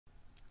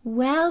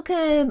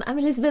Welcome, I'm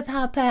Elizabeth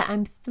Harper.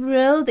 I'm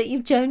thrilled that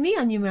you've joined me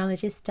on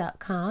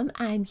numerologist.com.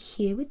 I'm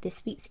here with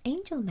this week's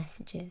angel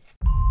messages.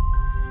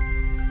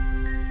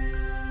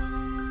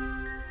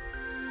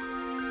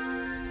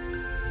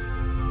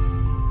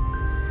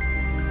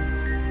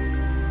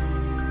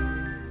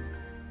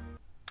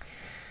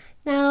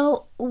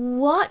 Now,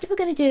 what we're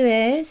going to do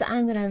is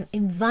I'm going to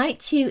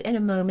invite you in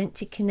a moment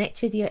to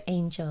connect with your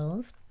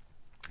angels.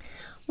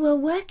 We're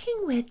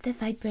working with the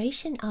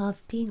vibration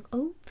of being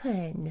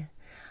open.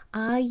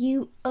 Are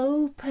you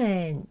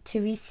open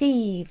to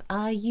receive?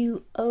 Are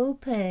you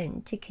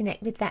open to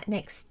connect with that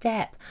next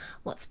step?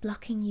 What's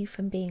blocking you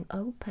from being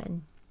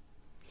open?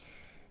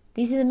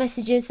 These are the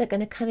messages that are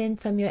going to come in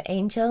from your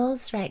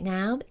angels right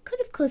now. It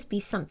could, of course, be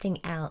something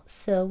else,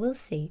 so we'll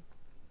see.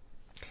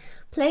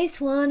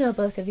 Place one or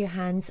both of your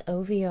hands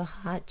over your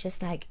heart,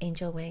 just like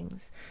angel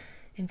wings.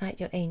 Invite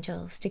your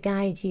angels to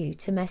guide you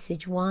to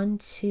message 1,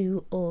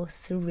 2, or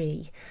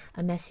 3,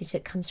 a message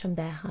that comes from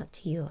their heart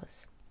to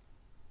yours.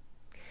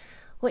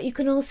 What you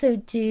can also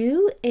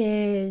do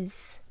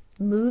is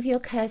move your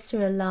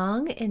cursor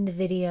along in the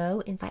video,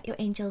 invite your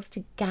angels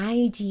to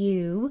guide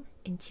you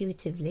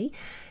intuitively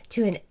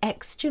to an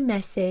extra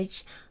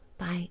message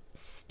by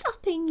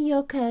stopping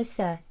your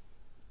cursor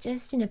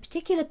just in a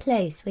particular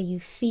place where you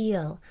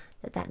feel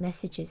that that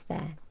message is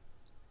there.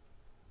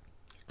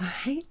 All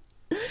right.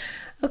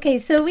 Okay,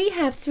 so we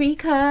have 3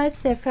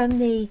 cards. They're from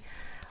the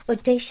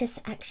Audacious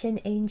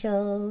Action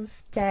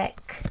Angels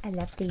deck. I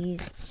love these.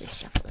 Let's just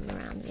shuffle them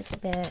around a little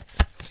bit.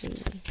 Let's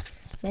see.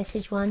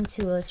 Message 1,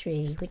 2, or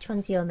 3. Which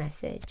one's your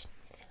message?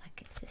 I feel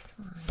like it's this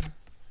one.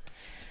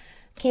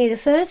 Okay, the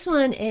first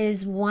one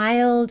is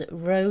Wild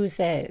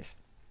Roses.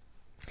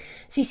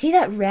 So you see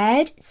that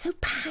red? It's so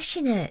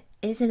passionate,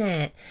 isn't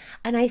it?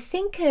 And I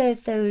think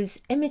of those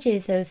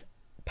images, those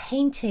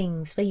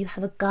paintings where you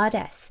have a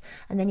goddess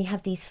and then you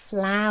have these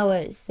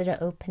flowers that are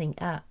opening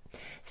up.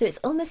 So it's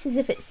almost as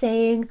if it's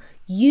saying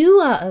you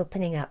are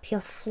opening up, your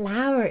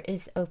flower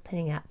is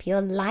opening up,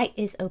 your light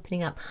is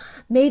opening up.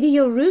 Maybe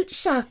your root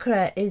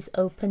chakra is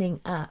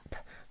opening up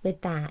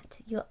with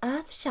that. Your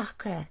earth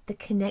chakra, the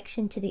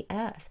connection to the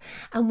earth.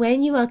 And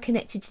when you are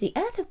connected to the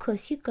earth, of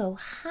course, you go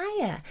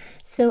higher.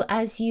 So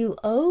as you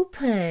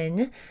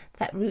open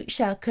that root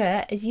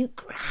chakra, as you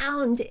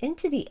ground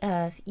into the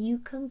earth, you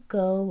can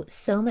go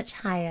so much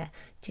higher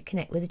to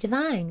connect with the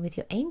divine, with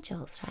your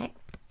angels, right?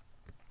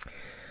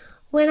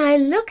 When I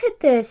look at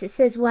this, it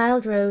says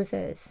wild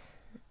roses.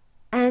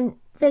 And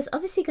there's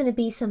obviously going to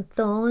be some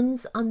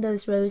thorns on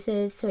those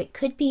roses. So it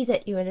could be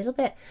that you're a little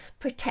bit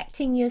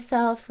protecting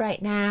yourself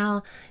right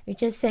now. You're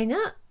just saying,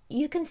 oh,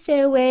 you can stay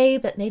away,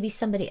 but maybe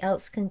somebody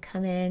else can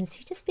come in. So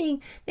you're just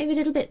being maybe a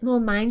little bit more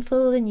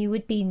mindful than you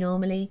would be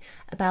normally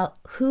about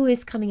who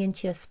is coming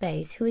into your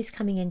space, who is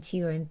coming into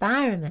your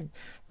environment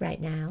right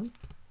now.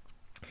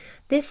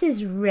 This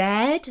is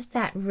red.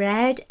 That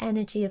red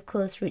energy, of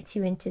course, roots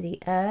you into the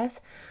earth.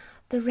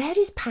 The red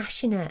is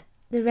passionate.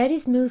 The red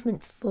is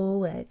movement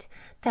forward.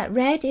 That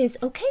red is,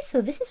 okay, so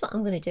this is what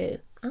I'm going to do.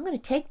 I'm going to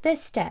take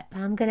this step.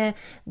 I'm going to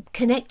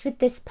connect with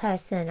this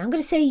person. I'm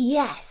going to say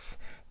yes.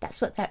 That's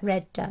what that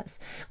red does.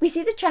 We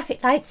see the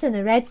traffic lights and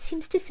the red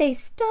seems to say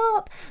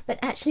stop, but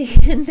actually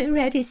the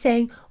red is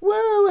saying,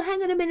 whoa,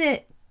 hang on a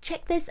minute,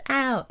 check this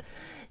out.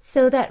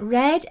 So that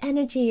red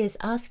energy is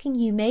asking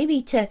you maybe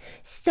to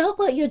stop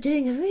what you're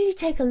doing and really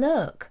take a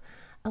look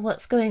at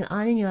what's going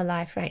on in your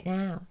life right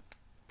now.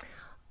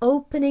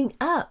 Opening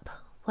up.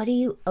 What are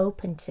you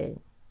open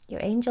to? Your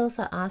angels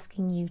are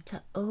asking you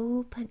to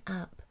open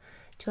up,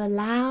 to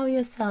allow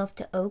yourself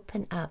to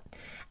open up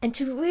and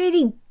to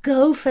really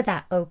go for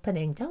that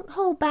opening. Don't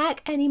hold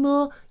back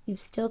anymore. You've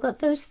still got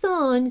those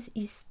thorns.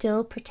 You're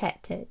still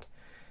protected.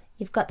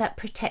 You've got that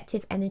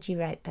protective energy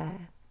right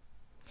there.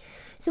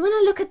 So when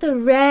I look at the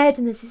red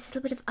and there's this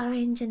little bit of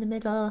orange in the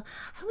middle,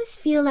 I always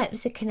feel like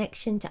there's a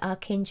connection to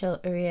Archangel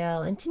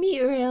Uriel. And to me,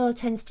 Uriel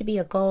tends to be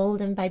a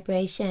golden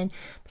vibration,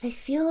 but I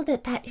feel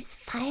that that is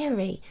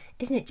fiery,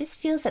 isn't it? It just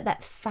feels like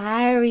that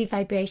fiery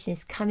vibration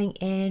is coming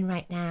in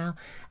right now.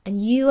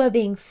 And you are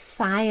being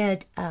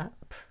fired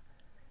up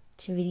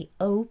to really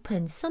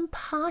open some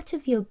part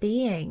of your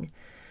being.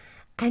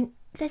 And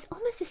there's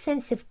almost a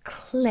sense of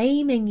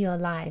claiming your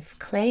life,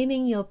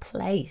 claiming your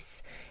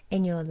place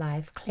in your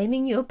life,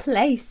 claiming your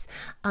place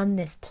on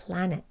this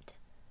planet.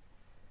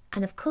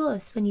 And of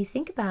course, when you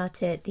think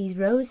about it, these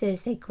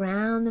roses, they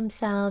ground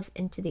themselves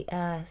into the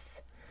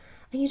earth.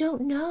 And you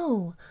don't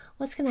know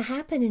what's going to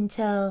happen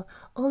until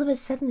all of a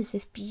sudden there's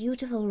this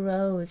beautiful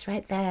rose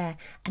right there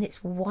and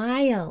it's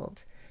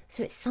wild.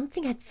 So it's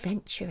something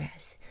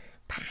adventurous,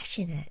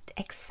 passionate,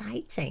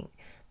 exciting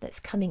that's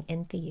coming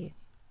in for you.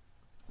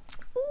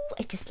 Ooh,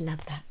 I just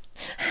love that.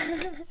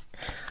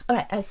 All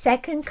right, our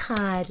second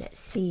card. Let's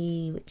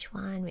see which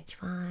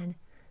one.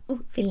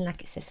 Ooh, feeling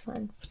like it's this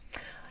one.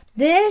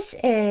 This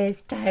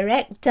is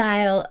Direct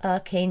Dial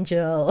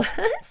Archangel.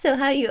 So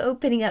how are you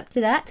opening up to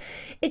that?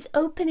 It's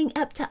opening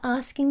up to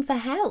asking for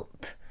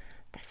help.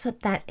 That's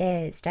what that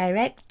is.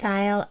 Direct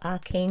dial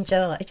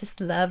archangel. I just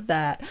love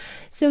that.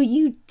 So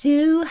you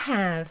do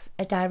have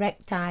a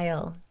direct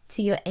dial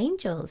to your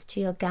angels, to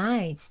your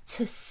guides,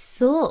 to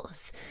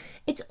source.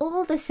 It's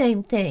all the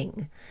same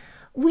thing.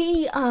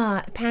 We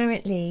are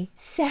apparently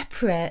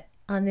separate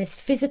on this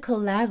physical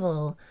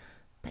level,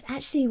 but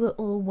actually we're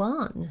all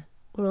one.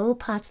 We're all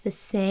part of the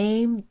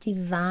same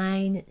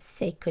divine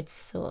sacred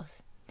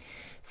source.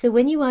 So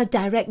when you are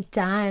direct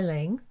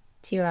dialing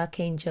to your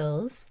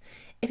archangels,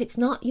 if it's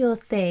not your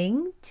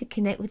thing to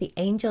connect with the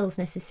angels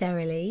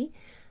necessarily,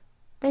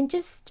 then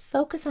just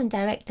focus on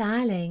direct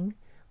dialing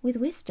with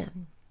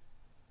wisdom,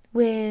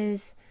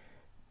 with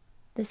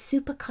the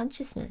super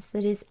consciousness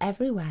that is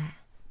everywhere,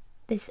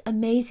 this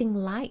amazing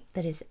light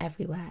that is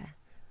everywhere.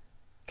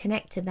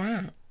 Connect to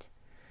that.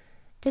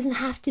 It doesn't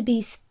have to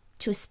be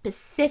to a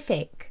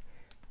specific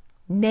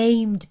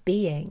named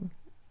being.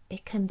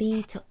 It can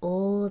be to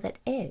all that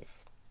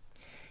is.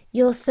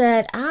 Your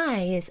third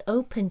eye is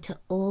open to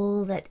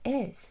all that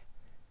is.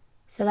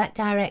 So that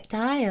direct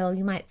dial,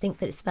 you might think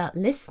that it's about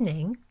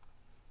listening,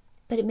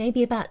 but it may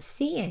be about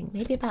seeing,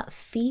 maybe about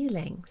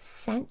feeling,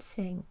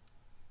 sensing.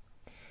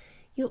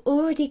 You're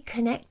already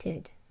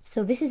connected.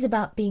 So this is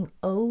about being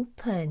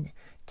open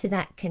to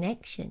that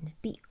connection.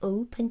 Be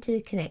open to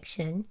the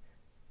connection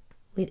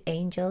with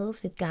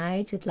angels, with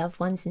guides, with loved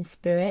ones in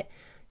spirit,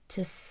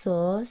 to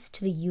source,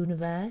 to the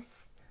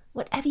universe,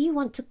 whatever you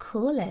want to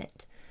call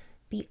it.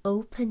 Be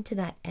open to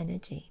that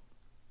energy.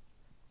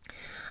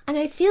 And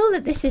I feel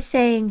that this is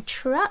saying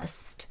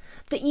trust,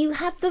 that you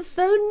have the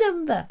phone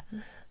number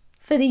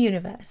for the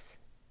universe,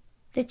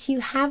 that you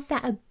have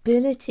that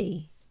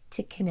ability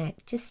to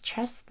connect. Just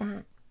trust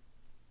that.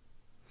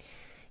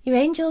 Your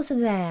angels are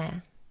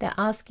there. They're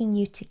asking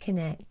you to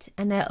connect,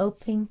 and they're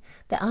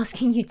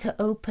asking you to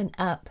open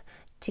up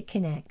to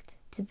connect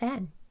to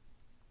them.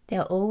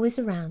 They're always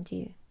around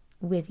you,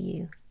 with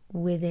you,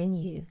 within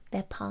you.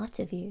 They're part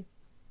of you.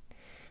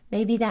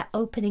 Maybe that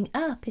opening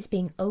up is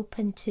being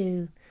open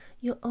to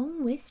your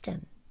own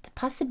wisdom, the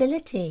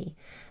possibility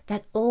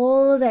that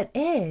all that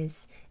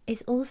is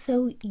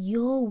also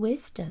your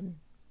wisdom.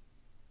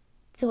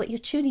 So what you're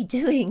truly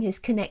doing is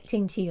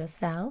connecting to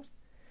yourself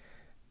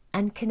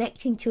and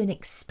connecting to an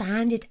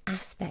expanded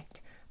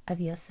aspect of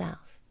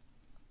yourself.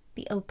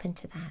 Be open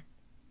to that.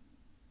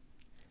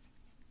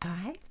 All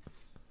right?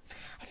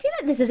 I feel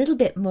like there's a little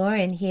bit more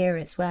in here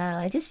as well.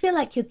 I just feel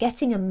like you're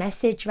getting a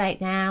message right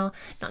now,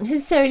 not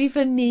necessarily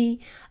from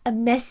me, a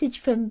message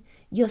from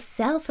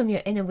yourself, from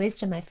your inner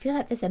wisdom. I feel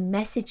like there's a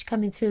message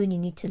coming through and you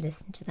need to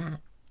listen to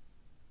that.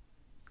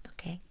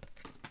 Okay.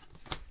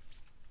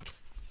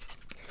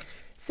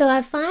 So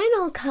our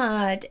final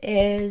card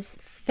is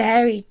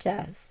fairy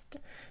dust.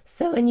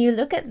 So when you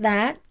look at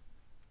that,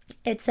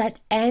 it's that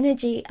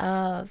energy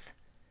of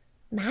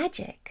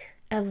magic,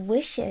 of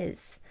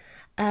wishes,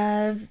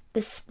 of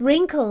the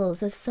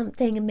sprinkles of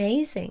something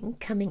amazing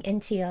coming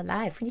into your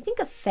life. When you think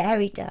of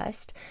fairy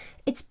dust,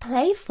 it's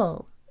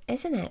playful,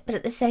 isn't it? But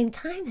at the same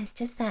time, there's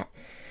just that,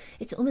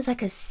 it's almost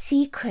like a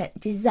secret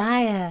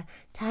desire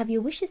to have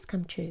your wishes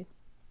come true.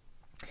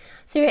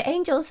 So your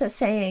angels are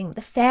saying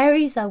the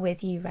fairies are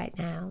with you right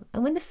now.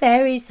 And when the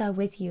fairies are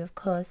with you, of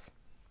course,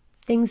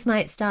 things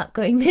might start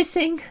going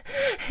missing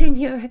in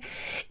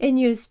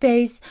your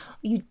space.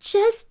 You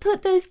just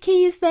put those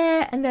keys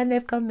there and then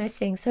they've gone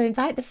missing. So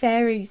invite the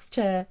fairies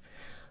to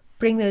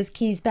bring those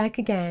keys back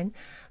again.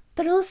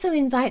 But also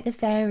invite the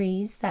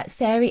fairies, that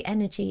fairy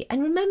energy.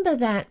 And remember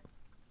that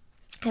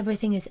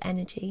everything is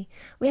energy.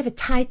 We have a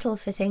title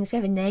for things, we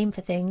have a name for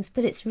things,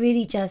 but it's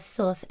really just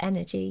source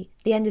energy.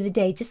 At the end of the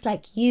day, just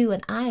like you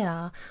and I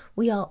are,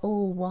 we are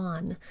all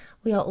one.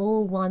 We are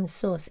all one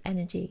source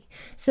energy.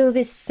 So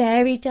this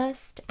fairy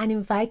dust and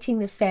inviting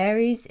the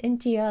fairies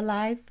into your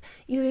life,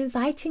 you're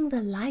inviting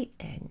the light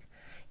in.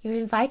 You're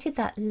inviting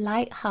that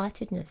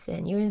light-heartedness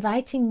in. You're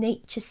inviting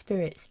nature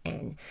spirits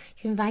in.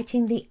 You're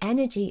inviting the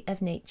energy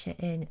of nature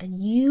in. And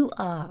you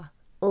are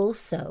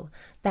also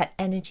that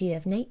energy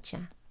of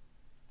nature.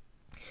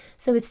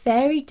 So with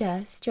fairy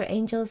dust, your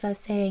angels are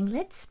saying,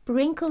 let's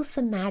sprinkle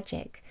some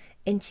magic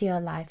into your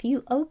life. Are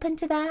you open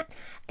to that?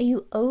 Are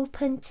you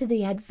open to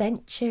the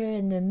adventure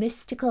and the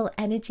mystical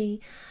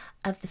energy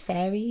of the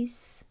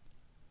fairies,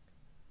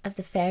 of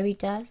the fairy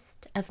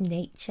dust, of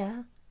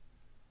nature?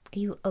 Are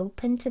you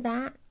open to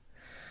that?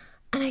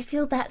 And I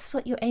feel that's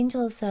what your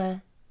angels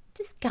are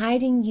just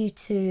guiding you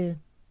to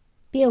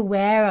be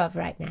aware of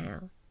right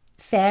now.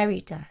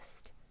 Fairy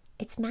dust.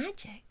 It's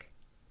magic.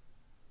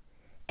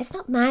 It's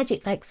not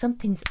magic like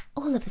something's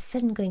all of a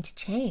sudden going to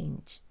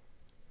change,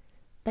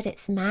 but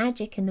it's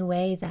magic in the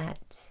way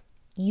that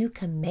you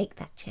can make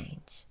that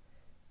change.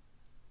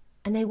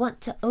 And they want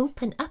to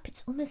open up.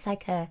 It's almost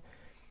like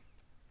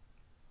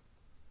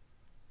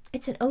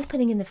it's an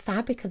opening in the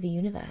fabric of the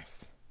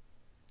universe.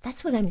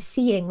 That's what I'm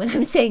seeing when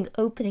I'm saying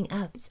opening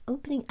up. It's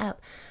opening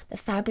up the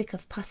fabric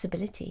of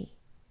possibility.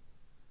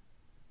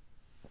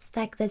 It's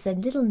like there's a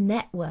little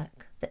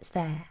network that's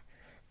there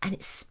and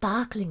it's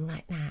sparkling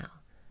right now.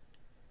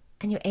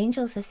 And your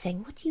angels are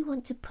saying, what do you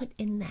want to put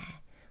in there?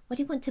 What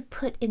do you want to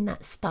put in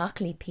that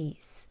sparkly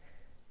piece?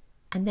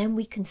 And then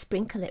we can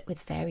sprinkle it with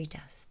fairy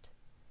dust.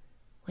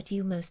 What do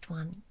you most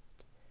want?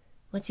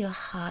 What's your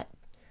heart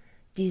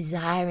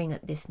desiring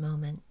at this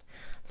moment?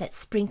 Let's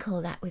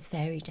sprinkle that with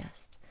fairy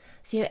dust.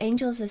 So your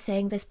angels are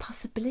saying there's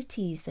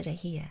possibilities that are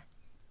here.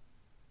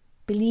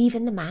 Believe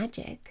in the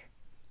magic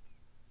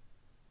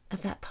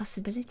of that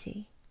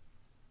possibility.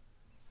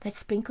 Let's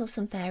sprinkle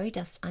some fairy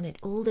dust on it,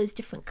 all those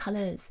different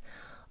colors,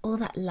 all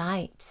that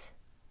light,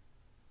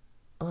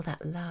 all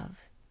that love.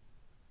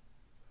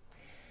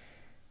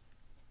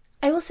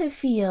 I also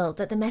feel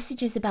that the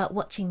message is about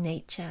watching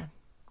nature,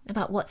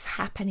 about what's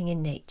happening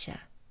in nature,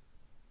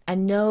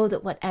 and know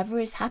that whatever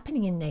is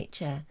happening in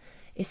nature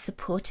is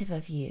supportive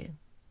of you.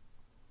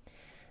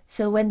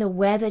 So when the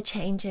weather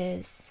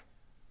changes,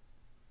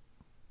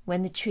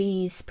 when the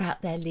trees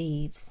sprout their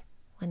leaves,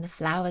 when the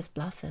flowers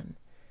blossom,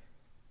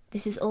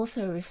 this is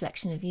also a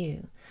reflection of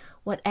you.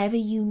 Whatever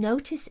you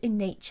notice in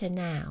nature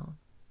now,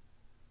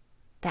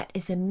 that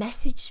is a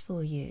message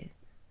for you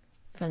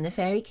from the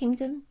fairy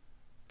kingdom,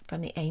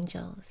 from the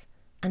angels,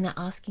 and they're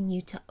asking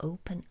you to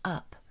open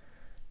up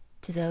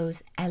to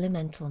those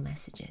elemental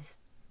messages.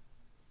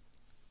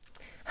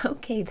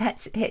 Okay,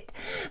 that's it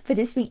for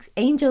this week's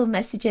angel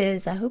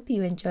messages. I hope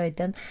you enjoyed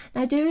them.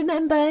 Now do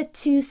remember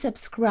to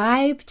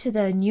subscribe to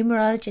the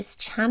Numerologist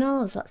channel.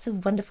 There's lots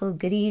of wonderful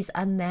goodies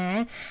on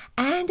there.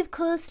 And of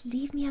course,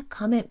 leave me a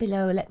comment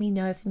below. Let me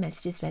know if the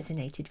messages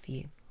resonated for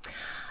you.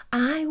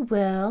 I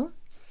will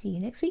see you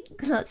next week.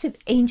 Lots of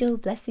angel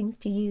blessings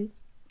to you.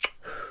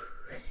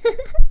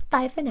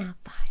 Bye for now.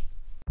 Bye.